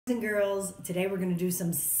And girls, today we're going to do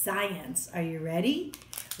some science. Are you ready?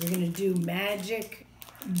 We're going to do magic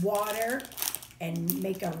water and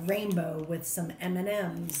make a rainbow with some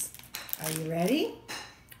M&Ms. Are you ready?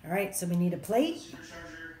 All right, so we need a plate,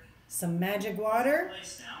 some magic water,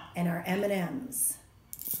 and our M&Ms.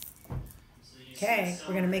 Okay,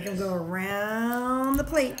 we're going to make them go around the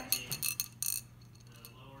plate.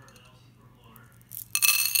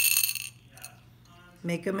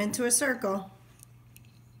 Make them into a circle.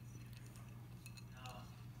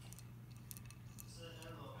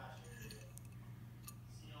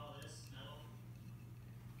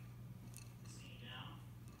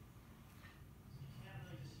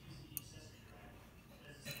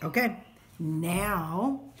 Okay,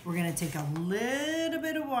 now we're going to take a little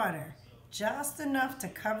bit of water, just enough to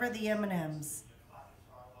cover the M&Ms.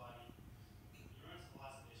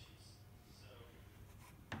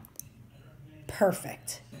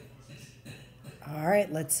 Perfect. All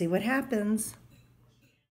right, let's see what happens.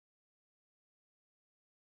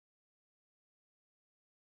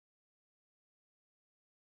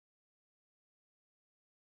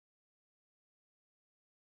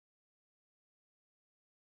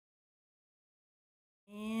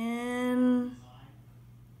 And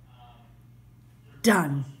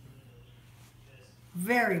done.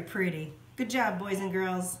 Very pretty. Good job, boys and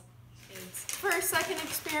girls. For our second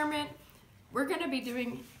experiment, we're going to be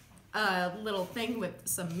doing a little thing with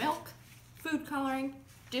some milk, food coloring,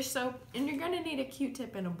 dish soap, and you're going to need a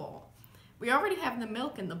Q-tip and a bowl. We already have the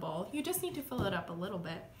milk in the bowl. You just need to fill it up a little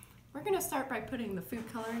bit. We're going to start by putting the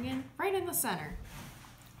food coloring in right in the center.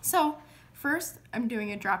 So first, I'm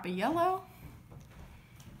doing a drop of yellow,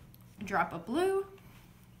 a drop of blue,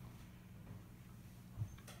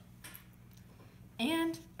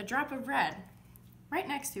 and a drop of red right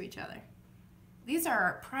next to each other. These are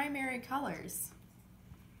our primary colors.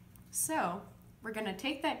 So we're going to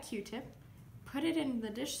take that Q-tip, put it in the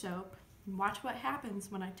dish soap, and watch what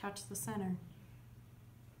happens when I touch the center.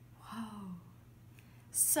 Whoa,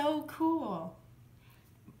 so cool.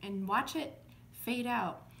 And watch it fade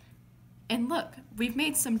out. And look, we've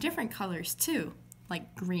made some different colors too,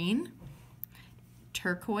 like green,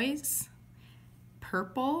 turquoise,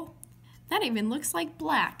 purple. That even looks like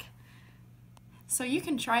black. So you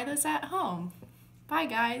can try this at home. Bye,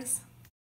 guys.